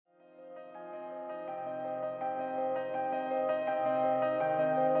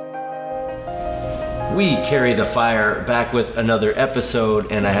we carry the fire back with another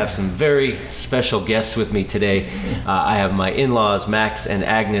episode, and I have some very special guests with me today. I have my in-laws, Max and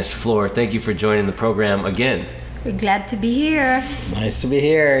Agnes Floor. Thank you for joining the program again. We're glad to be here. Nice to be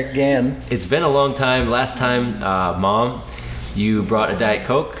here again. It's been a long time. Last time, Mom, you brought a Diet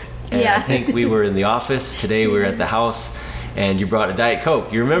Coke, and I think we were in the office. Today we were at the house, and you brought a Diet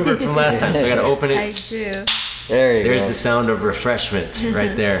Coke. You remember it from last time, so I got to open it. I do. There's the sound of refreshment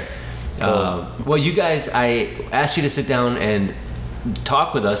right there. Well, you guys, I asked you to sit down and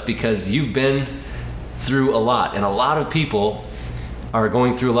talk with us because you've been through a lot, and a lot of people are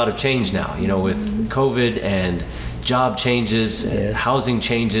going through a lot of change now, you know, with COVID and job changes and housing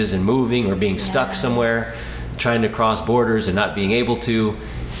changes and moving or being stuck somewhere, trying to cross borders and not being able to,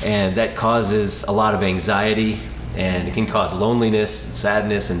 and that causes a lot of anxiety, and it can cause loneliness,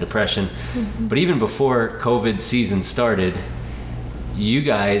 sadness, and depression. But even before COVID season started, you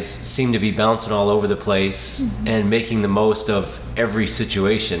guys seem to be bouncing all over the place and making the most of every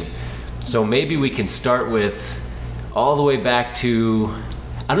situation. So maybe we can start with all the way back to,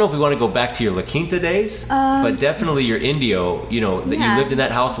 I don't know if we want to go back to your La Quinta days, but definitely your Indio, you know, that you lived in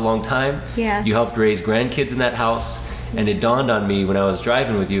that house a long time. Yes. You helped raise grandkids in that house. And it dawned on me when I was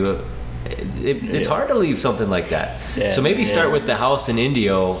driving with you, it's hard to leave something like that. Yes. So maybe start with the house in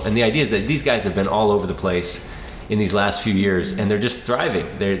Indio. And the idea is that these guys have been all over the place in these last few years, and they're just thriving.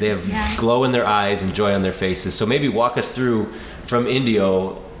 They have glow in their eyes and joy on their faces. So maybe walk us through from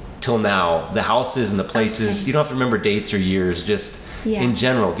Indio till now, the houses and the places. You don't have to remember dates or years, just in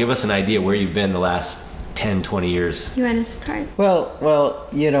general. Give us an idea where you've been the last 10, 20 years. You want to start? Well,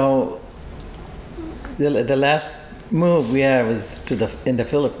 you know, the last move we had was in the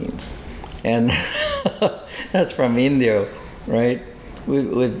Philippines, and that's from Indio, right?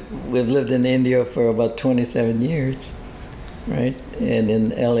 We've lived in India for about 27 years, right? And in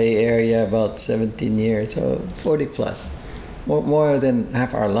LA area about 17 years, so 40 plus, more than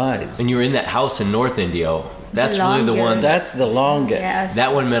half our lives. And you were in that house in North Indio. That's really the one. That's the longest. Yes.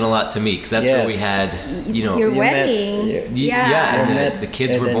 That one meant a lot to me because that's where we had, you know, your wedding. and the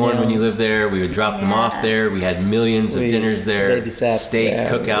kids were born when you lived there. We would drop them off there. We had millions of dinners there, steak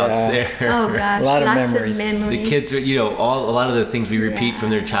cookouts there. Oh gosh, lots of memories. The kids were, you know, a lot of the things we repeat from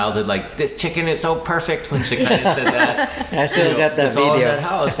their childhood, like this chicken is so perfect when Shekinah said that. I still got that it's video. all in that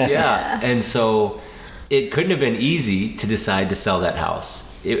house, and so it couldn't have been easy to decide to sell that house.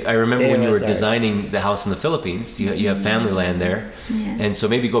 I remember when you were designing the house in the Philippines, you have family land there. And so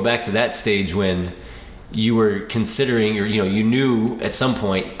maybe go back to that stage when you were considering, or, you know, you knew at some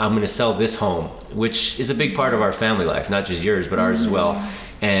point, I'm going to sell this home, which is a big part of our family life, not just yours, but ours as well.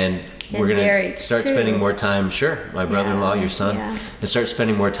 And we're going to start spending more time, my brother-in-law, your son, and start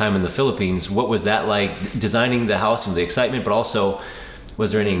spending more time in the Philippines. What was that like, designing the house and the excitement, but also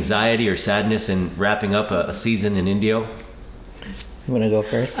was there any anxiety or sadness in wrapping up a season in Indio? You want to go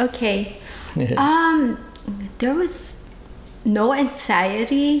first? Okay. There was no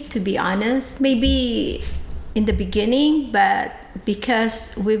anxiety, to be honest. Maybe in the beginning, but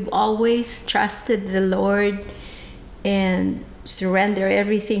because we've always trusted the Lord and surrender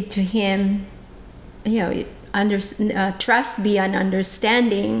everything to Him, you know, trust beyond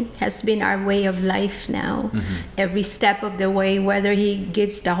understanding has been our way of life now. Every step of the way, whether He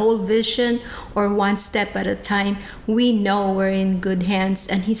gives the whole vision or one step at a time, we know we're in good hands,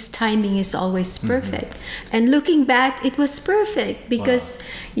 and His timing is always perfect. And looking back, it was perfect because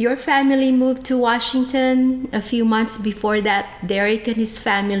your family moved to Washington a few months before that. Derek and his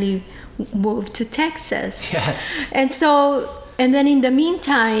family moved to Texas. Yes. And then in the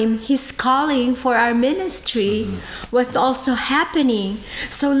meantime, His calling for our ministry was also happening.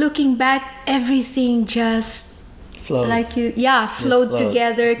 So looking back, everything just flowed. Flowed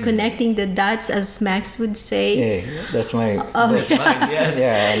together, connecting the dots, as Max would say. Yeah, that's mine, yes.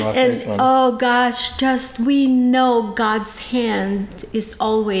 My first one. Oh gosh, just we know God's hand is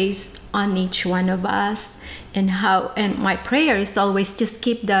always on each one of us, and my prayer is always just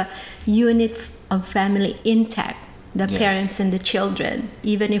keep the unit of family intact. The parents and the children,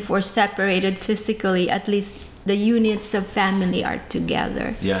 even if we're separated physically, at least the units of family are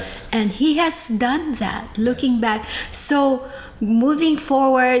together. Yes. And He has done that, looking back. So moving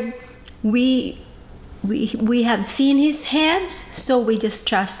forward, we have seen His hands, so we just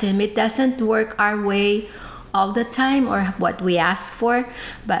trust Him. It doesn't work our way all the time or what we ask for,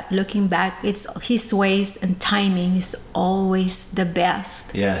 but looking back, it's His ways and timing is always the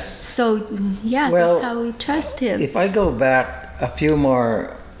best. Yes. So that's how we trust Him. If I go back a few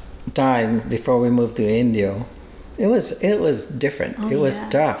more times before we moved to Indio, it was different. It was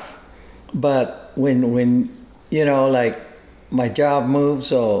tough, but when you know, like my job moved,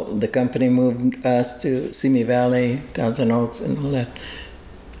 so the company moved us to Simi Valley, Thousand Oaks, and all that.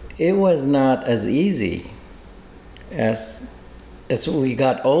 It was not as easy as we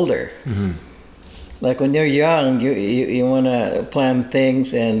got older. Mm-hmm. Like when you're young, you want to plan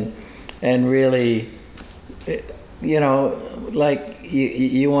things and really, like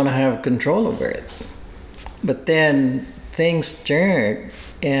you want to have control over it. But then things turned,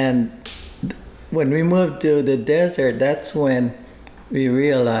 and when we moved to the desert, that's when we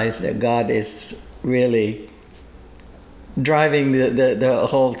realized that God is really driving the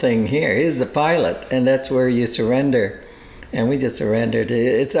whole thing here. He's the pilot, and that's where you surrender. And we just surrendered.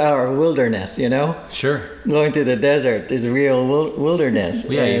 It's our wilderness, Sure. Going to the desert is real wilderness.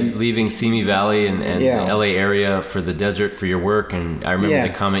 Yeah, And you're leaving Simi Valley and Yeah. the LA area for the desert for your work. And I remember Yeah.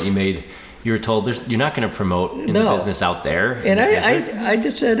 the comment you made. You were told you're not going to promote in the No. business out there. in And the desert. I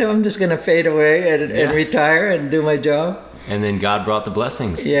just said, I'm just going to fade away and Yeah. retire and do my job. And then God brought the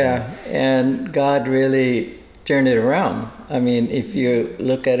blessings. Yeah, and God really turned it around. I mean, if you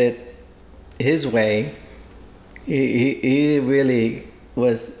look at it His way, He really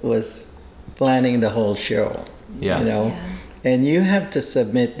was planning the whole show. Yeah. And you have to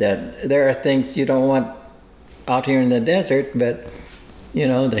submit that there are things you don't want out here in the desert, but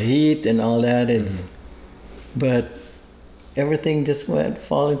the heat and all that is, but everything just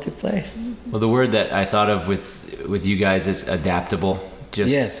fall into place. Well, the word that I thought of with you guys is adaptable.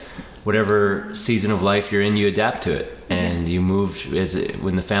 Just Yes. whatever season of life you're in, you adapt to it. And you moved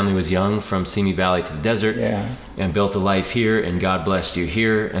when the family was young from Simi Valley to the desert, Yeah. and built a life here, and God blessed you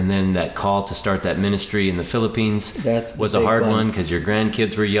here. And then that call to start that ministry in the Philippines That's the was a big hard one. one because your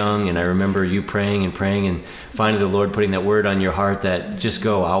grandkids were young. And I remember you praying and finally the Lord putting that word on your heart that just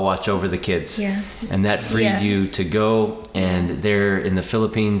go, I'll watch over the kids. Yes. And that freed you Yes. to go. And there in the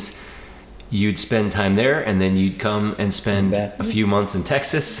Philippines, you'd spend time there, and then you'd come and spend Back. a few months in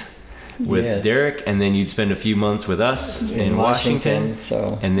Texas with Yes. Derek, and then you'd spend a few months with us in Washington,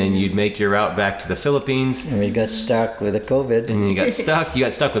 So and then you'd make your route back to the Philippines, and we got stuck with the COVID. and then you got stuck. You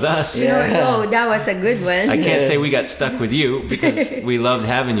got stuck with us. Yeah. No, that was a good one. I can't say we got stuck with you because we loved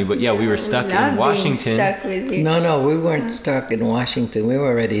having you, but yeah, we were stuck Love in Washington. Being stuck with you. No, we weren't stuck in Washington. We were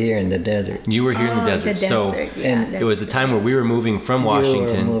already here in the desert. You were here in the desert, so and it was a time where we were moving from were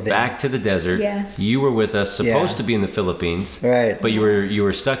Washington moving. back to the desert. Yes. You were with us, supposed Yeah. to be in the Philippines, Right. but you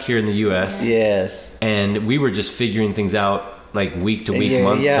were stuck here in the U.S. Yes. And we were just figuring things out like week to week,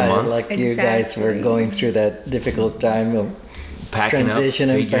 month yeah, to month, like you guys were Exactly. going through that difficult time of packing up, transition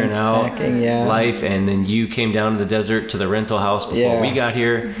and figuring out packing, yeah. life. And then you came down to the desert to the rental house before Yeah. we got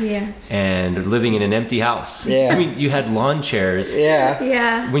here, Yes. and living in an empty house. Yeah. I mean, you had lawn chairs. Yeah.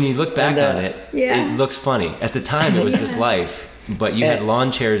 Yeah. When you look back And, on it, yeah. it looks funny. At the time, it was just life. But you had And-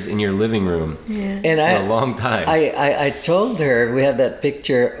 lawn chairs in your living room Yeah. And for a long time. I told her we have that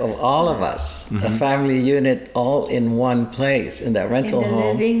picture of all of us, Mm-hmm. a family unit, all in one place in that In rental the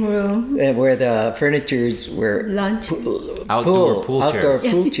home, living room, where the furnitures were lunch. Outdoor pool outdoor chairs.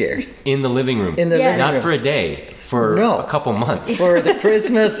 pool chairs in the living room. in the Yes. living Not room. for a day, for No. a couple months. For the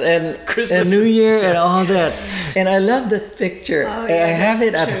Christmas and Christmas, and New Year and yes. all that. And I love that picture. Oh, I yeah, have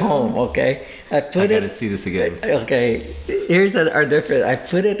it that's at true. home. Okay, I I put gotta it. see this again. Okay, here's our difference. I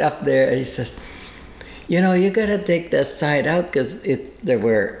put it up there, and he says, you gotta take the side out because there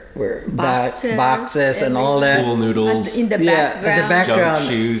were boxes and all that. Pool noodles, In the Yeah, at the background. junk background.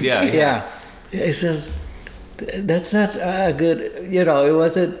 shoes. Yeah. Yeah, he says. That's not a good, it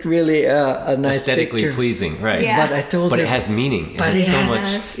wasn't really a nice Aesthetically picture. pleasing, right? Yeah. But I told But her, it has meaning. It but has it so has,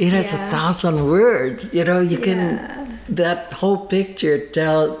 much. it has Yeah. 1,000 words. You can, that whole picture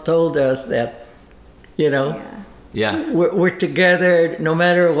told us that, Yeah. we're together no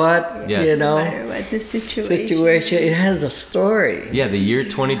matter what, Yes. No matter what the situation. situation. It has a story. Yeah. The year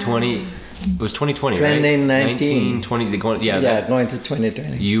 2020 it was 2020, right? 2019. 20, yeah. Yeah, going to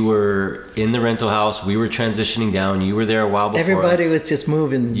 2020. You were in the rental house. We were transitioning down. You were there a while before Everybody us. was just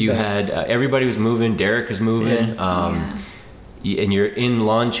moving. You back. had everybody was moving. Derek was moving. And you're in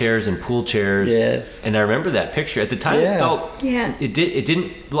lawn chairs and pool chairs. Yes. And I remember that picture. At the time, Yeah. it felt. Yeah. It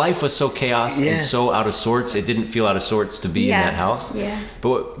didn't. Life was so chaos and Yes. so out of sorts. It didn't feel out of sorts to be in Yeah. that house. Yeah.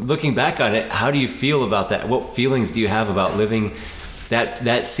 But looking back on it, how do you feel about that? What feelings do you have about living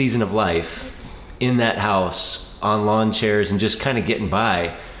that season of life in that house on lawn chairs and just kind of getting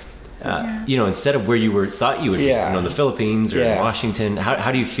by? Instead of where you thought you would be, Yeah. in the Philippines or in Yeah. Washington.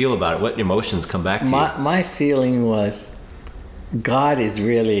 How do you feel about it? What emotions come back to you? My feeling was God is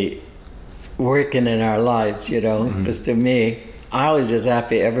really working in our lives, because to me, I was just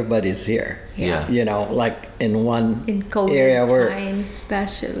happy everybody's here. Yeah. Like in one In COVID area where, time,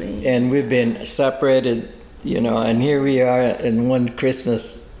 especially. and we've been separated And here we are in one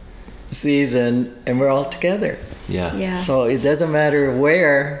Christmas season, and we're all together. Yeah. So it doesn't matter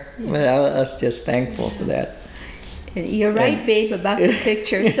where, but I was just thankful for that. You're right, babe, about the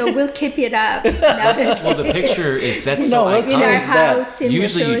picture. So we'll keep it up. Well, the picture that's so No, iconic. In our Change that. house in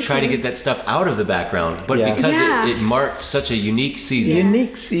Usually the you try to get Philippines. that stuff out of the background, but Yeah. because Yeah. it marked such a unique season.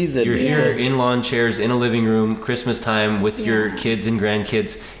 Unique season. You're It's here a- in lawn chairs in a living room, Christmas time with your Yeah. kids and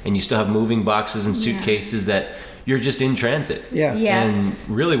grandkids, and you still have moving boxes and suitcases that you're just in transit. Yeah. Yes.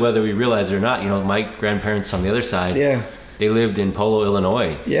 And really, whether we realize it or not, my grandparents on the other side, Yeah. they lived in Polo,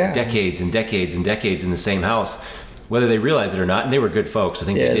 Illinois, Yeah. decades and decades and decades in the same house. Whether they realize it or not, and they were good folks. I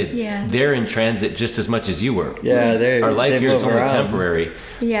think they Yes. did. Yes. They're in transit just as much as you were. Yeah, Our life they here is move only around. temporary.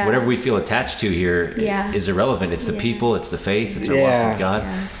 Yeah. Whatever we feel attached to here Yeah. is irrelevant. It's the Yeah. people, it's the faith, it's our Yeah. walk with God.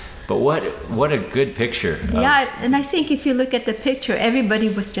 Yeah. But what a good picture. of- Yeah, and I think if you look at the picture, everybody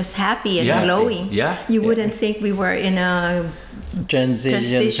was just happy and Yeah. glowing. Yeah. You wouldn't think we were in a Transition time.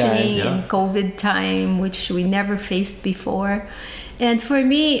 transitioning Yeah. in COVID time, which we never faced before. And for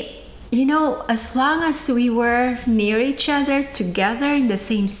me, as long as we were near each other, together in the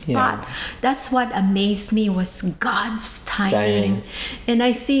same spot, that's what amazed me was God's timing. Timing. And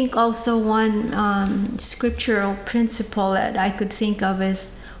I think also one scriptural principle that I could think of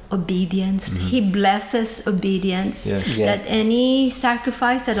is obedience. He blesses obedience. Yes. Yes. That any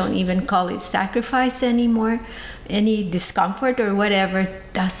sacrifice, I don't even call it sacrifice anymore, any discomfort or whatever,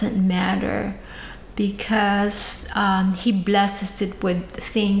 doesn't matter, because he blesses it with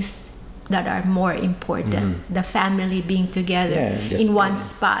things that are more important. The family being together Yeah, just in one kidding.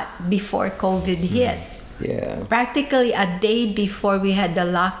 spot before COVID hit. Yeah. Practically a day before we had the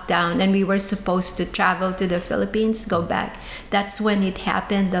lockdown and we were supposed to travel to the Philippines, go back. That's when it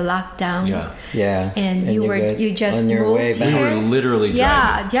happened, the lockdown. Yeah. Yeah. And you just on your moved way back. We here. were literally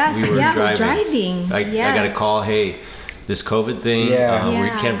Yeah, driving. we're driving. I Yeah. got a call, hey, this COVID thing, Yeah. we Yeah.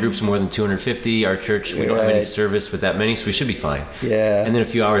 can't have groups more than 250. Our church, we don't have any Right. service with that many, so we should be fine. Yeah. And then a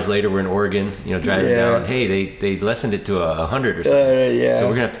few hours later, we're in Oregon, driving Yeah. down. Hey, they lessened it to 100 or something. Yeah. So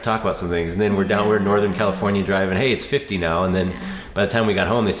we're gonna have to talk about some things. And then we're in Northern California driving. Hey, it's 50 now. And then by the time we got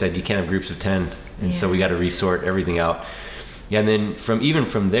home, they said you can't have groups of 10, and so we got to resort everything out. Yeah, and then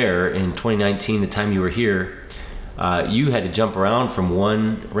from there in 2019, the time you were here, you had to jump around from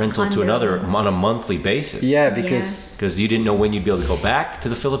one rental to Condo. another on a monthly basis. Yeah, because Yes. Because you didn't know when you'd be able to go back to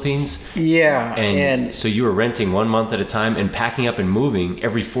the Philippines. yeah, And so you were renting 1 month at a time and packing up and moving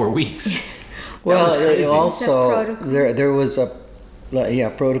every 4 weeks. well, was crazy. also It's a protocol. there was a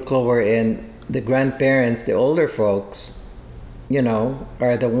protocol wherein the grandparents, the older folks,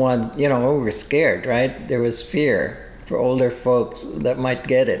 are the ones, we were scared, right? There was fear for older folks that might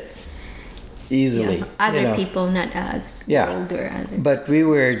get it easily. Yeah. Other people, not us. Yeah. Older other. But we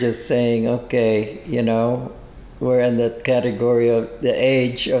were just saying, okay, we're in that category of the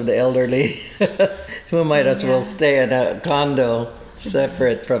age of the elderly. So we might as well Yeah. stay in a condo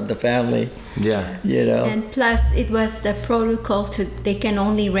separate from the family, Yeah. And plus, it was the protocol they can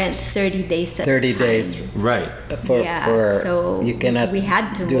only rent 30 days at 30 a time. days Right. for So you cannot we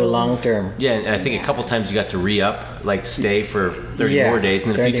had to do a move. long term. Yeah, and I think a couple times you got to re-up, like stay for 30 Yeah, more days,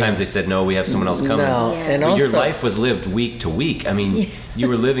 and then a few 30 times they said, no, we have someone else coming. No, Yeah. and But also your life was lived week to week. I mean, you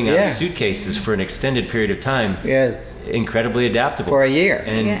were living out Yeah. of suitcases for an extended period of time, yes, incredibly adaptable. for a year.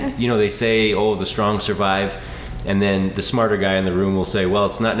 And, Yeah. they say, oh, the strong survive. And then the smarter guy in the room will say, well,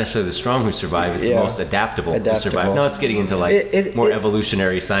 it's not necessarily the strong who survive, it's the Yeah. most adaptable who Adaptable. survive. No, it's getting into like more It-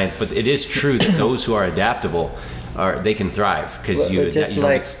 evolutionary science, but it is true that those who are adaptable, they can thrive because But you just don't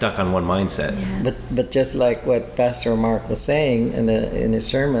like- get stuck on one mindset. But just like what Pastor Mark was saying in his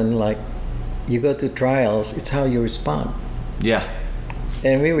sermon, like you go through trials, it's how you respond. Yeah.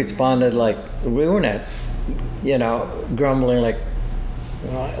 And we responded like we were not, grumbling like,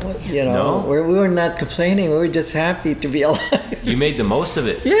 No. we were not complaining. We were just happy to be alive. You made the most of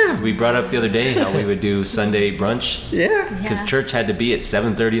it. Yeah. We brought up the other day how we would do Sunday brunch Yeah. because Yeah. church had to be at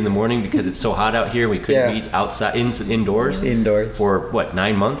 7:30 in the morning because it's so hot out here. We couldn't Yeah. meet outside indoors Indoors. for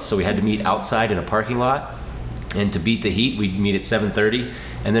 9 months. So we had to meet outside in a parking lot, and to beat the heat, we'd meet at 7:30.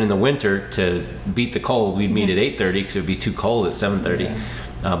 And then in the winter, to beat the cold, we'd meet at 8:30 because it would be too cold at 7:30.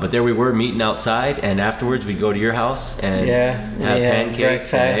 But there we were meeting outside, and afterwards we'd go to your house and Yeah, have yeah,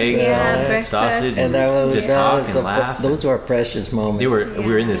 pancakes and breakfast, eggs Yeah, and breakfast. sausage And that was, just that talk was and laugh. those were precious moments. We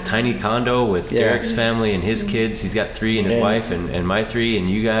were in this tiny condo with Yeah. Derek's family and his kids. He's got 3 and his Yeah. wife and my 3 and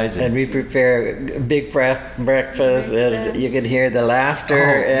you guys. And we prepare a big breakfast, and you could hear the laughter.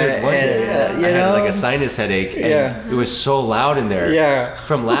 There's one day you I had know, like a sinus headache, and Yeah. it was so loud in there Yeah.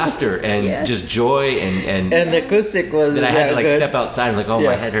 from laughter and Yes. just joy and and the acoustic was that I had to like good. step outside and like, oh Yeah.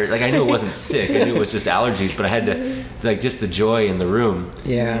 my head hurt. Like I knew it wasn't sick. I knew it was just allergies, but I had to, like, just the joy in the room.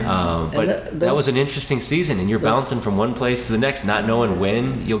 Yeah. But that was an interesting season, and you're bouncing from one place to the next, not knowing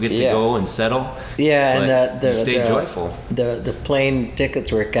when you'll get to go and settle. Yeah, but and you stayed joyful. The plane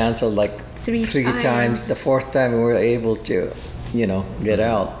tickets were canceled like Three times. The fourth time we were able to, get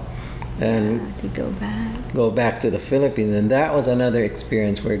out and to go back to the Philippines, and that was another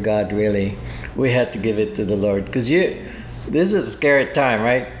experience where God really, we had to give it to the Lord, because this was a scary time,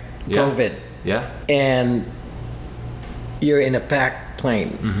 right? Yeah. COVID. Yeah. And you're in a packed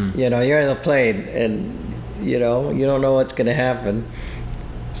plane. Mm-hmm. You're in a plane, and you don't know what's gonna happen.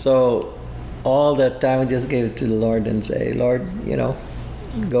 So all that time, we just gave it to the Lord and say, Lord,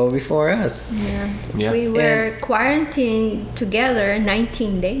 go before us. Yeah. We were quarantined together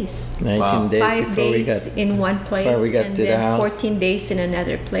 19 days. 19 days 5 before days we got in one place, before we got and to the then house. 14 days in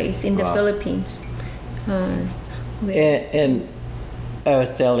another place in the Wow. Philippines. And I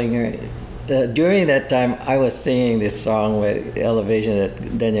was telling her, during that time, I was singing this song with Elevation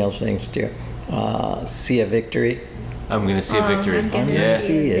that Danielle sings too, See a Victory. I'm gonna see a victory. I'm gonna Yeah.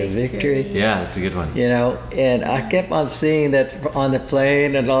 See a victory. Yeah, that's a good one. And I kept on singing that on the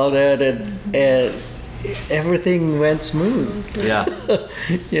plane and all that, and everything went smooth. Yeah.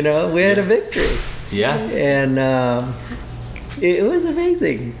 We had a victory, Yeah. and it was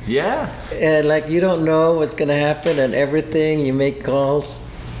amazing. Yeah. And like, you don't know what's gonna happen, and everything, you make calls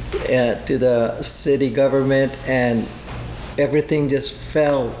to the city government, and everything just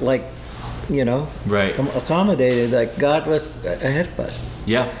fell like, Right. accommodated, like God was ahead of us.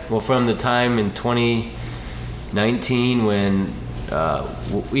 Yeah. Well, from the time in 2019 when,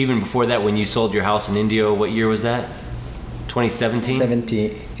 even before that, when you sold your house in Indio, what year was that? 2017?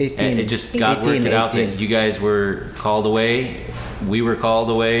 18. And it just, God worked it out that 18. you guys were called away. We were called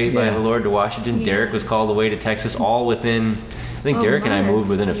away by Yeah. the Lord to Washington. Yeah. Derek was called away to Texas, all within, I think Derek and I moved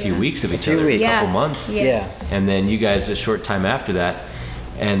within a few weeks of each few other, weeks. a couple Yes. months. Yes. And then you guys a short time after that.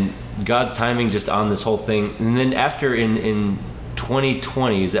 And God's timing just on this whole thing. And then after in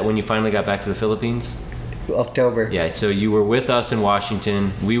 2020, is that when you finally got back to the Philippines? October. Yeah, so you were with us in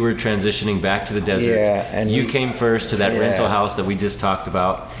Washington. We were transitioning back to the desert. Yeah, and you we- came first to that Yeah. rental house that we just talked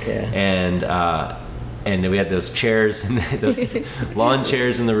about. Yeah. And then we had those chairs, those lawn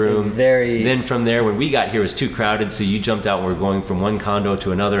chairs in the room. Very- Then from there, when we got here, it was too crowded, so you jumped out and we're going from one condo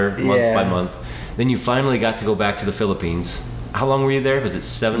to another month Yeah. by month. Then you finally got to go back to the Philippines. How long were you there? Was it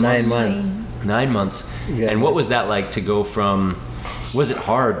 7 months? 9 months. 9 months. Yeah. And what was that like to go from, was it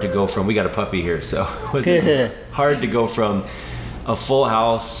hard to go from, we got a puppy here, so was it hard to go from a full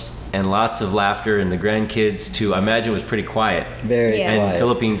house and lots of laughter and the grandkids to, I imagine it was pretty quiet. Very Yeah. And quiet. the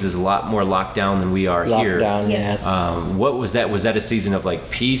Philippines is a lot more locked down than we are here. Lockdown, Yes. yes. What was that? Was that a season of like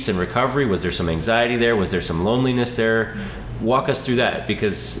peace and recovery? Was there some anxiety there? Was there some loneliness there? Walk us through that,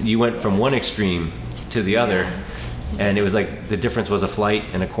 because you went from one extreme to the other, and it was like the difference was a flight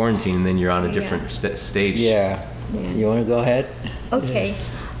and a quarantine, and then you're on a different stage. Yeah. You want to go ahead? Okay.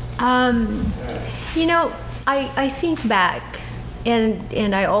 I think back,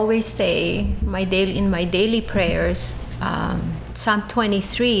 and I always say in my daily prayers, Psalm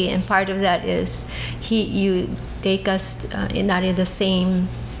 23, and part of that is you take us not in the same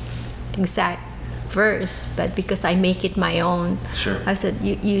exact verse, but because I make it my own. Sure. I said,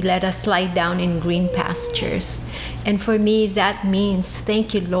 you let us lie down in green pastures. And for me, that means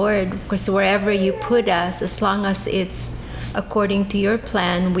thank you, Lord, because wherever you put us, as long as it's according to your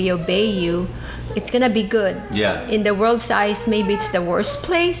plan, we obey you, it's going to be good. Yeah. In the world's eyes, maybe it's the worst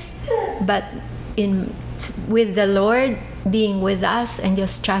place, but with the Lord being with us and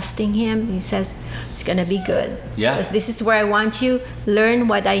just trusting Him, He says it's gonna be good. Yeah. Because this is where I want you. Learn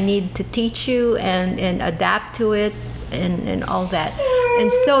what I need to teach you and adapt to it and all that.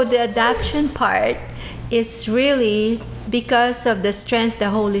 And so the adaptation part is really because of the strength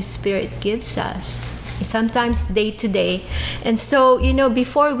the Holy Spirit gives us. Sometimes day to day. And so,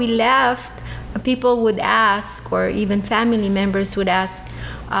 before we left, people would ask, or even family members would ask,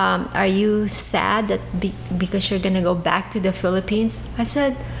 are you sad that because you're going to go back to the Philippines? I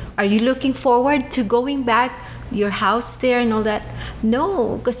said, are you looking forward to going back, your house there and all that?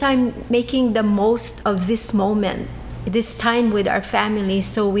 No, because I'm making the most of this moment, this time with our family,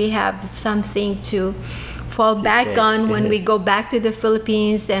 so we have something to fall back on when we go back to the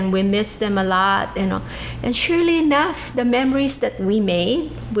Philippines, and we miss them a lot, and surely enough, the memories that we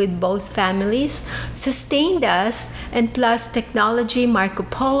made with both families sustained us, and plus technology, Marco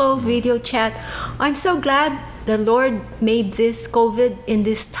Polo, video chat. I'm so glad the Lord made this COVID in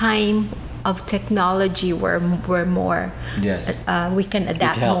this time of technology, we're more. Yes. We can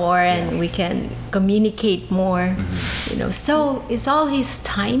adapt help, more, and we can communicate more. So it's all His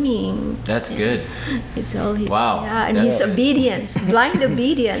timing. That's good. It's all His. Wow. Yeah, and That's- His obedience, blind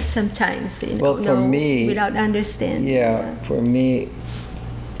obedience sometimes. Well, for me- without understanding. Yeah, for me,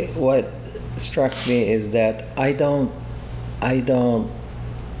 what struck me is that I go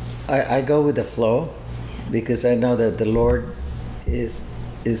with the flow because I know that the Lord is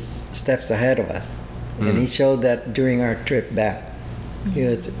steps ahead of us, and He showed that during our trip back. He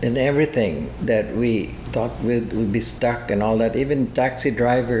was in everything that we thought would be stuck and all that. Even taxi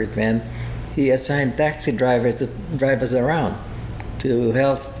drivers, man, He assigned taxi drivers to drive us around to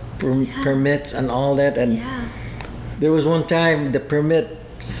help permits and all that. And Yeah. there was one time the permit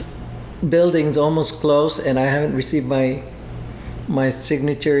building's almost closed, and I haven't received my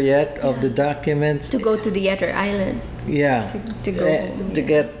signature yet of the documents. To go to the other island. Yeah. to go home, to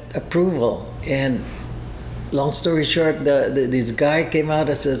get approval. And long story short, this guy came out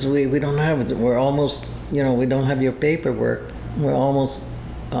and says, we don't have it. We're almost, we don't have your paperwork. We're almost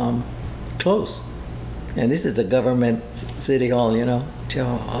close. And this is a government city hall, So,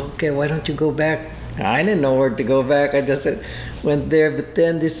 okay, why don't you go back? I didn't know where to go back. I just went there. But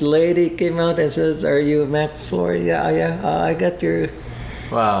then this lady came out and says, are you Max Floor? Yeah. I got your...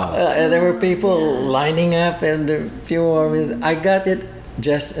 Wow. And there were people lining up, and a few more minutes. I got it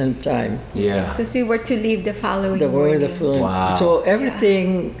just in time. Yeah. Because we were to leave the following The word morning. of film. Wow. So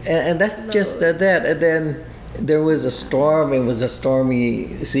everything, and that's just that. And then there was a storm. It was a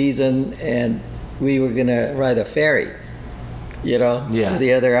stormy season, and we were gonna ride a ferry, Yes. to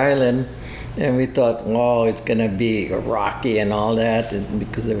the other island. And we thought, wow, it's gonna be rocky and all that, and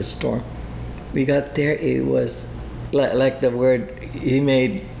because there was storm. We got there. It was like the word. He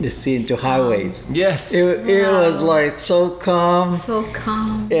made the sea into highways. Yes. It was like so calm. So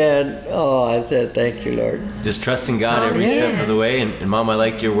calm. And I said, thank you, Lord. Just trusting God every step of the way. And Mom, I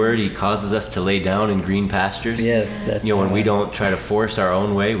like your word. He causes us to lay down in green pastures. Yes, that's when we don't try to force our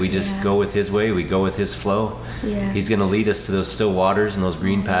own way, we just go with His way. We go with His flow. Yeah. He's going to lead us to those still waters and those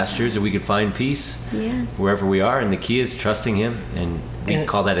green pastures, and we could find peace Yes. wherever we are. And the key is trusting Him. And we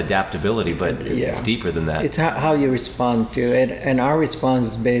call that adaptability, but it's deeper than that. It's how you respond to it. And our response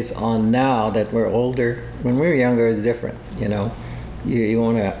is based on now that we're older. When we were younger, it's different, You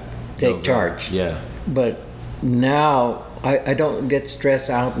want to take charge. Yeah. But now, I don't get stressed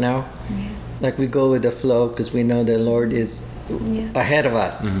out now. Yeah. Like we go with the flow because we know the Lord is ahead of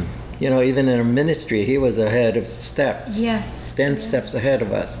us. Even in our ministry, He was ahead of steps. Yes. 10 steps ahead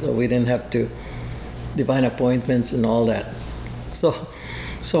of us. So we didn't have to divine appointments and all that.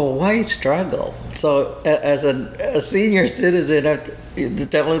 So why struggle? So as a senior citizen, I have to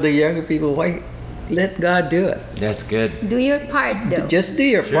tell the younger people, why let God do it? That's good. Do your part, though. Just do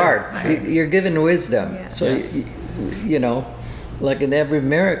your part. You're given wisdom. Yeah. So, Yes. like in every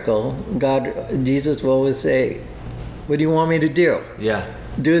miracle, Jesus will always say, what do you want me to do? Yeah.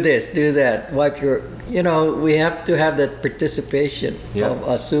 Do this, do that. Wipe your... we have to have that participation of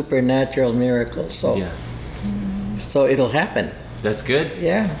a supernatural miracle. So it'll happen. That's good.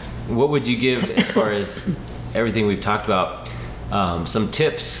 Yeah. What would you give as far as everything we've talked about? Some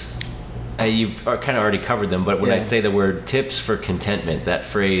tips. You've kind of already covered them, but when I say the word tips for contentment, that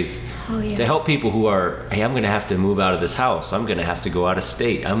phrase, to help people who are, hey, I'm going to have to move out of this house. I'm going to have to go out of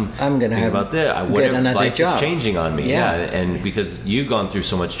state. I'm going to thinking about this. Life job. is changing on me. Yeah. And because you've gone through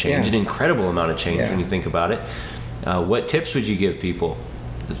so much change, an incredible amount of change when you think about it. What tips would you give people?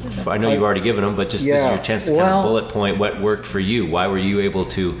 I know you've already given them, but just this is your chance to kind of bullet point what worked for you. Why were you able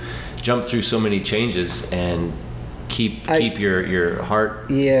to jump through so many changes and keep your heart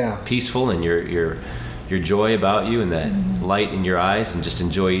peaceful and your joy about you and that light in your eyes and just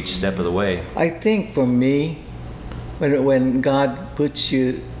enjoy each step of the way? I think for me, when God puts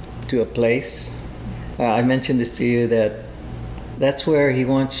you to a place, I mentioned this to you that's where He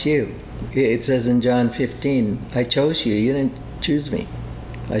wants you. It says in John 15, I chose you. You didn't choose me.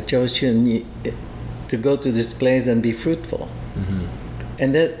 I chose you to go to this place and be fruitful.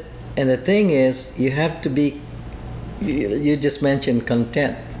 And the thing is, you have to be. You just mentioned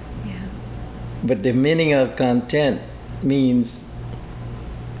content. Yeah. But the meaning of content means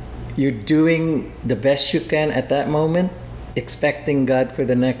you're doing the best you can at that moment, expecting God for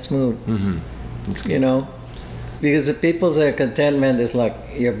the next move. That's good. Because the people that are contentment is like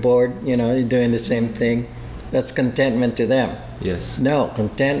you're bored, you're doing the same thing. That's contentment to them. Yes. No,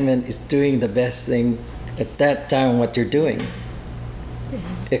 contentment is doing the best thing at that time, what you're doing.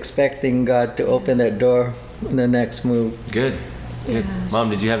 Expecting God to open that door in the next move. Good. Yes. Mom,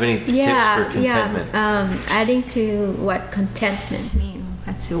 did you have any tips for contentment? Adding to what contentment means.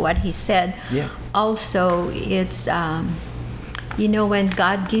 to what he said. Yeah. Also, it's when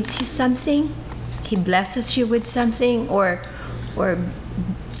God gives you something, He blesses you with something, or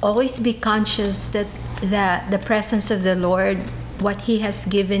always be conscious that the presence of the Lord, what He has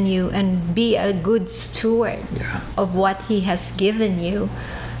given you, and be a good steward of what He has given you.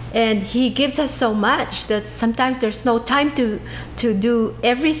 And He gives us so much that sometimes there's no time to do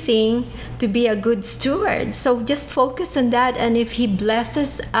everything, to be a good steward. So just focus on that, and if He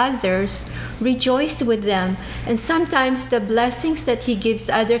blesses others, rejoice with them. And sometimes the blessings that He gives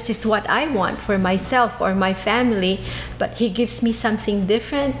others is what I want for myself or my family, but He gives me something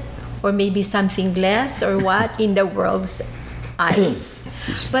different, or maybe something less, or what, in the world's eyes.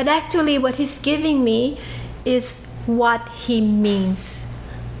 But actually what He's giving me is what He means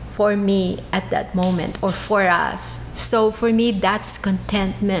for me at that moment, or for us. So for me, that's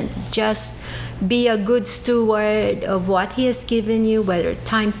contentment. Just be a good steward of what He has given you, whether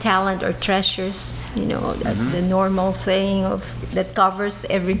time, talent, or treasures. That's the normal thing that covers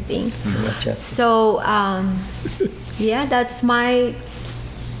everything. So that's my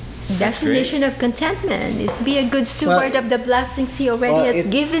definition of contentment, is be a good steward of the blessings He already has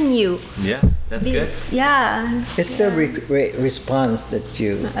given you. Yeah, that's good. Yeah. It's the response that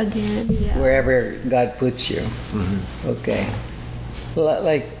you, Again, wherever God puts you. Okay.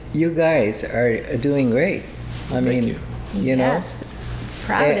 Like you guys are doing great. I mean, you know, Yes.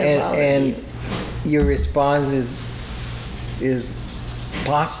 Proud of all of and you. your response is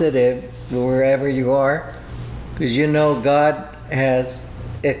positive wherever you are, because you know God has.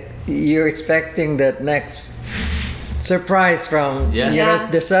 You're expecting that next surprise from Yes.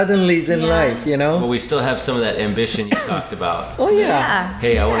 the suddenlies in Yeah. life, you know. But we still have some of that ambition you talked about. Oh yeah.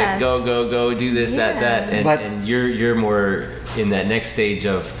 Hey, I want to Yes. go, do this, Yeah. that, and, But- and you're more in that next stage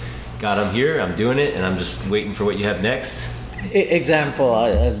of, God, I'm here, I'm doing it, and I'm just waiting for what you have next. Example,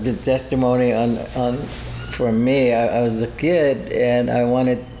 I've been testimony on for me. I was a kid and I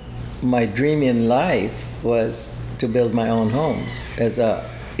wanted, my dream in life was to build my own home as a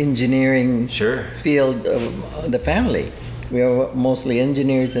engineering Sure. field of the family. We are mostly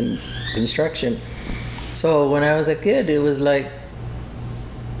engineers and construction. So when I was a kid, it was like,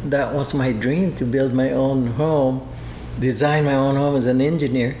 that was my dream, to build my own home, design my own home as an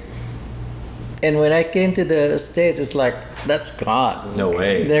engineer. And when I came to the States, it's like, that's gone. No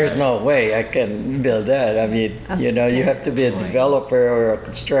way. There's no way I can build that. I mean, you know, you have to be a developer or a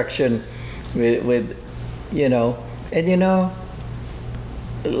construction with and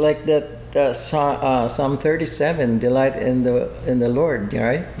like that Psalm 37, delight in the Lord,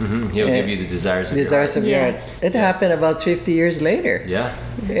 right? He'll And give you the desires of desires your of your Yes. heart. It happened about 50 years later. heart.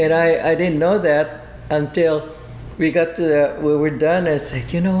 Yeah. And I didn't know that until we got to we were done. I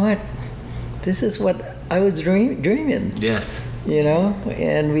said, you know what? This is what I was dreaming. Yes.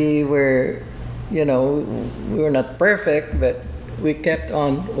 And we were, we were not perfect, but we kept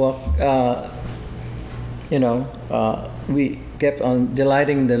on we kept on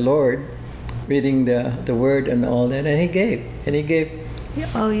delighting the Lord, reading the Word and all that, and He gave.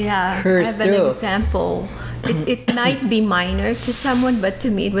 Oh yeah, Hers I have too. an example. It might be minor to someone, but to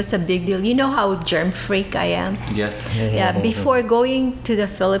me it was a big deal. You know how germ freak I am? Yes. Yeah, before going to the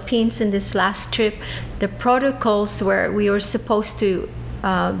Philippines in this last trip, the protocols were we were supposed to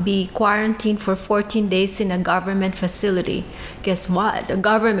be quarantined for 14 days in a government facility. Guess what? The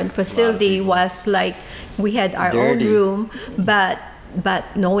government facility was like, we had our Dirty. own room, but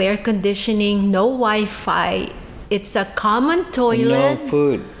no air conditioning, no Wi-Fi. It's a common toilet. No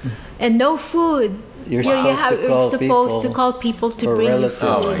food. And no food. You're Yeah, supposed to call people to or bring you relatives, food.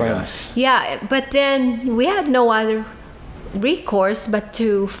 Oh my friends. gosh. Yeah, but then we had no other recourse but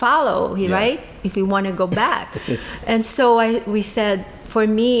to follow, right? If we want to go back. And so I said,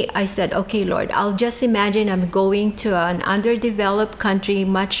 okay, Lord, I'll just imagine I'm going to an underdeveloped country,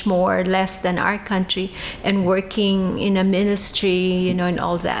 much more less than our country, and working in a ministry, and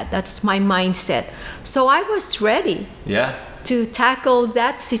all that. That's my mindset. So I was ready Yeah. to tackle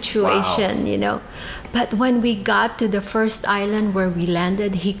that situation, But when we got to the first island where we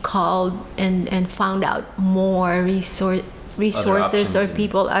landed, he called and found out more resources or options.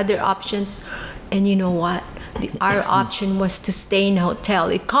 people, other options. And you know what? Our option was to stay in a hotel.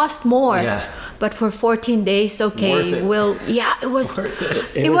 It cost more. Yeah. But for 14 days, okay, Worth it. it was.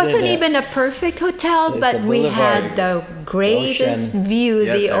 It It was wasn't in a- even a perfect hotel, It's but a we boulevard. had the greatest Ocean. view,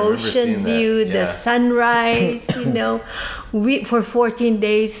 Yes, the I remember ocean seeing that. view, Yeah. the sunrise. We for 14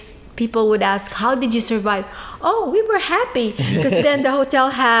 days, people would ask, "How did you survive?" Oh, we were happy because then the hotel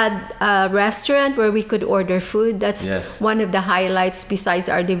had a restaurant where we could order food. That's Yes. one of the highlights besides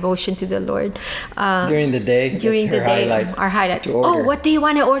our devotion to the Lord. During the day, During that's the her day, highlight our highlight. to order. Oh, what do you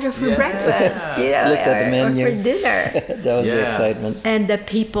want to order for Yeah. breakfast? You know, Looked at the menu. or for dinner. That was the Yeah. excitement. And the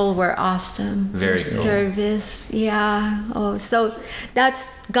people were awesome. Very Their cool. service, yeah. Oh, so that's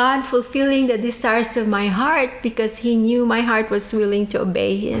God fulfilling the desires of my heart because He knew my heart was willing to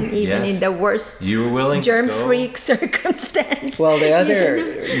obey Him even Yes. in the worst You were willing to germ-free go. circumstance. Well, the other You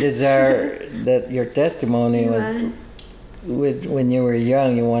know? desire that your testimony was when you were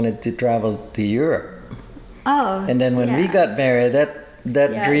young, you wanted to travel to Europe. Oh, And then when we yeah. got married, that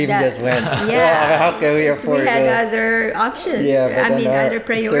Yeah, dream that- just went. Yeah, How can we because afford we had that? other options. Yeah, but I on mean, our other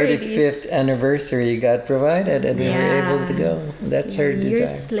priorities. 35th anniversary got provided, and we were Yeah. able to go. That's her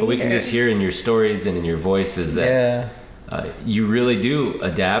Years desire. later. But we can just hear in your stories and in your voices that Yeah, you really do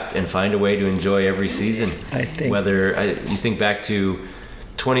adapt and find a way to enjoy every season. I think. Whether you think back to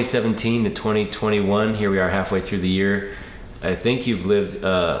 2017 to 2021, here we are halfway through the year. I think you've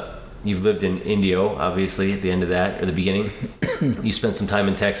lived in Indio, obviously, at the end of that, or the beginning. You spent some time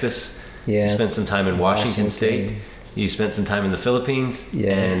in Texas. Yes. You spent some time in Washington State. Washington. You spent some time in the Philippines.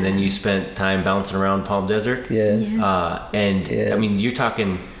 Yes. And then you spent time bouncing around Palm Desert. yes. Yeah. And Yeah. I mean, you're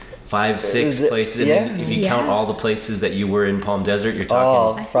talking 5, 6 Is it- places. And yeah. then if you Yeah. count all the places that you were in Palm Desert, you're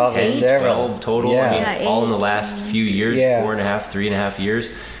Oh, talking probably 10, several. 12 total. Yeah. I mean, Yeah, all in the 8. last few years, Yeah. 3.5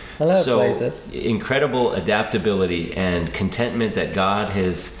 years. A lot of So places. incredible adaptability and contentment that God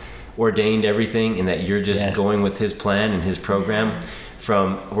has ordained everything and that you're just Yes. going with His plan and His program.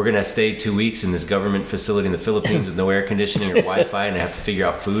 From we're gonna stay 2 weeks in this government facility in the Philippines with no air conditioning or Wi-Fi, and I have to figure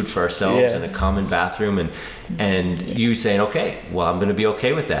out food for ourselves Yeah. in a common bathroom, and you saying, okay, well, I'm gonna be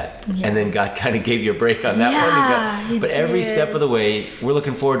okay with that, and then God kind of gave you a break on that one. Yeah, He But every did. step of the way, we're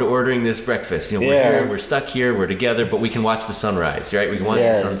looking forward to ordering this breakfast. You know, we're Yeah. here, we're stuck here, we're together, but we can watch the sunrise, right? We can watch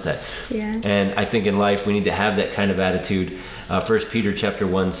Yes. the sunset. Yeah. And I think in life we need to have that kind of attitude. 1 Peter chapter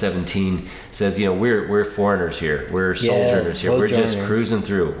 1:17 says, you know, we're foreigners here. We're sojourners here. We're just sojourner. cruising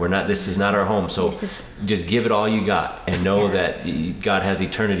through. We're not. This is not our home. So This is- just give it all you got, and know Yeah. that God has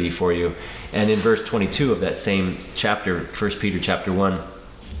eternity for you. And in verse 22 of that same chapter, 1 Peter chapter 1,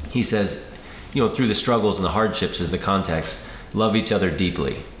 he says, you know, through the struggles and the hardships is the context. Love each other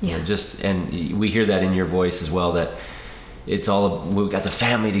deeply. You know, Yeah. and we hear that in your voice as well. That it's all we've got the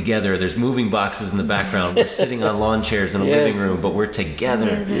family together. There's moving boxes in the background. We're sitting on lawn chairs in a Yes. living room, but we're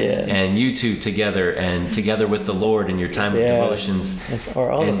together. Yes. And you two together, and together with the Lord in your time of Yes. devotions. For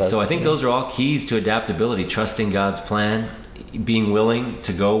all And of us. so I think those are all keys to adaptability: trusting God's plan, being willing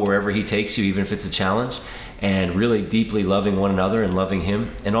to go wherever He takes you, even if it's a challenge, and really deeply loving one another and loving Him,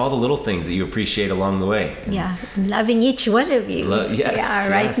 and all the little things that you appreciate along the way. Yeah, and loving each one of you. Yes, Yeah,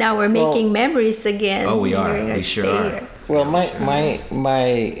 right yes. now we're Well- making memories again. Oh, we are. during our We sure stay are. here. Well,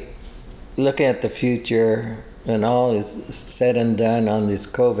 my looking at the future and all is said and done on this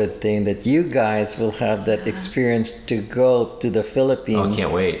COVID thing, that you guys will have that experience to go to the Philippines. Oh, I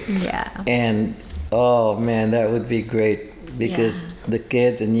can't wait. Yeah. And oh man, that would be great because the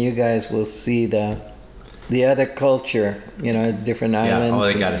kids and you guys will see the other culture, you know, different Yeah, islands. oh,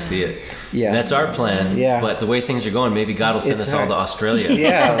 they got to see it. Yeah. And that's our plan. Yeah. But the way things are going, maybe God will send It's us all hard. to Australia.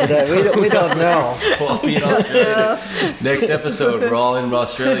 Yeah, we don't know. We'll all be in Australia. Next episode, we're all in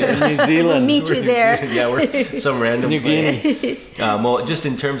Australia. New Zealand. Meet you there. Yeah, we're some random New place. Well, just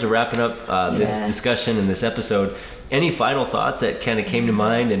in terms of wrapping up this Yeah. discussion and this episode, any final thoughts that kind of came to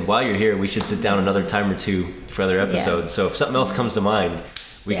mind? And while you're here, we should sit down another time or two for other episodes. So if something else comes to mind,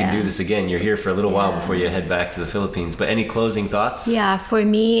 we can Yeah. do this again. You're here for a little while Yeah. before you head back to the Philippines. But any closing thoughts? Yeah, for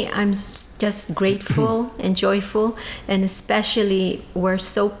me, I'm just grateful and joyful, and especially we're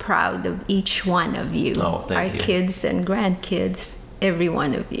so proud of each one of you, Oh, thank our you. kids and grandkids, every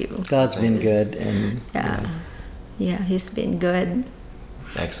one of you. God's been good, and Yeah, yeah, He's been good.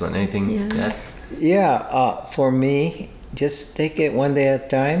 Excellent. Anything? Yeah. That? yeah, for me, just take it one day at a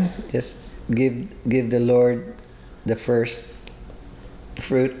time. Just give the Lord the first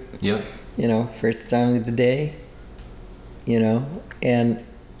fruit, Yep. you know, first time of the day, you know, and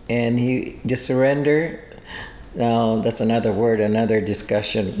He just surrender. Now that's another word, another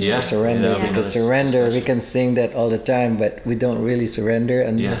discussion. Yeah, surrender, yeah, because another surrender, we discussion. can sing that all the time, but we don't really surrender,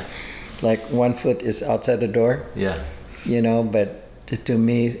 and Yeah. like one foot is outside the door. Yeah. You know, but just to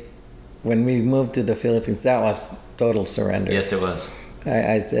me, when we moved to the Philippines, that was total surrender. Yes, it was.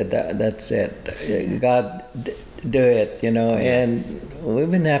 I said that's it. God, do it. You know, and we've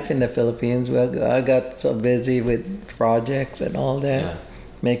been happy in the Philippines. Well, I got so busy with projects and all that, Yeah.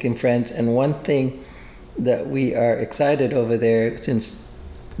 making friends. And one thing that we are excited over there, since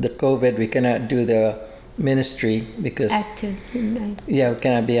the COVID, we cannot do the ministry because Active. Right. yeah, we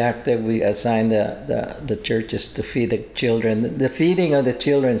cannot be active. We assign the churches to feed the children. The feeding of the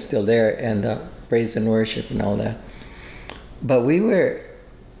children is still there, and the praise and worship and all that. But we were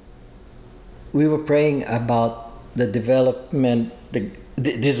praying about the development,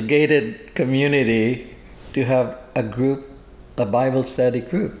 this gated community, to have a Bible study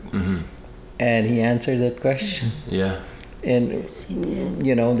group. And he answered that question. Yeah. And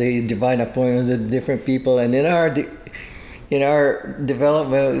you know, the divine appointments of different people, and in our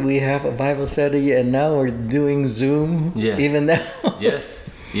development, we have a Bible study, and now we're doing Zoom. Yeah. Even now. Yes.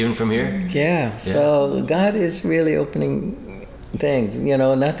 Even from here. Yeah. So God is really opening things. You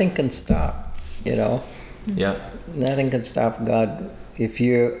know, nothing can stop. You know. Yeah. Nothing can stop God if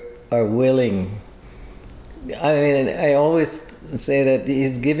you are willing. I mean, I always say that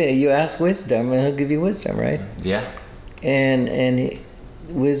He's giving. You ask wisdom, and He'll give you wisdom, right? Yeah. And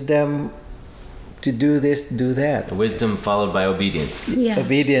wisdom to do this, do that. Wisdom followed by obedience. Yeah.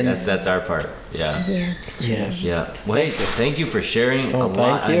 Obedience. That's our part. Yeah. Yeah. Yes. Yeah. Well, hey, thank you for sharing a Oh,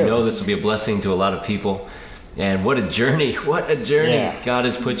 lot. thank you. I know this will be a blessing to a lot of people. And what a journey. What a journey Yeah. God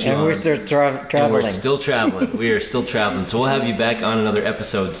has put you And on. we're still And traveling. we're still traveling. We are still traveling. So we'll have you back on another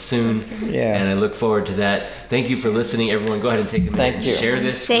episode soon. Yeah. And I look forward to that. Thank you for listening, everyone. Go ahead and take a minute Thank and you. share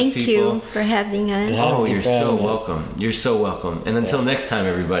this Thank with people. you for having us. Oh, Thank you you're for so having us. welcome. You're so welcome. And until next time,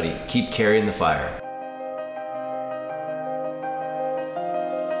 everybody, keep carrying the fire.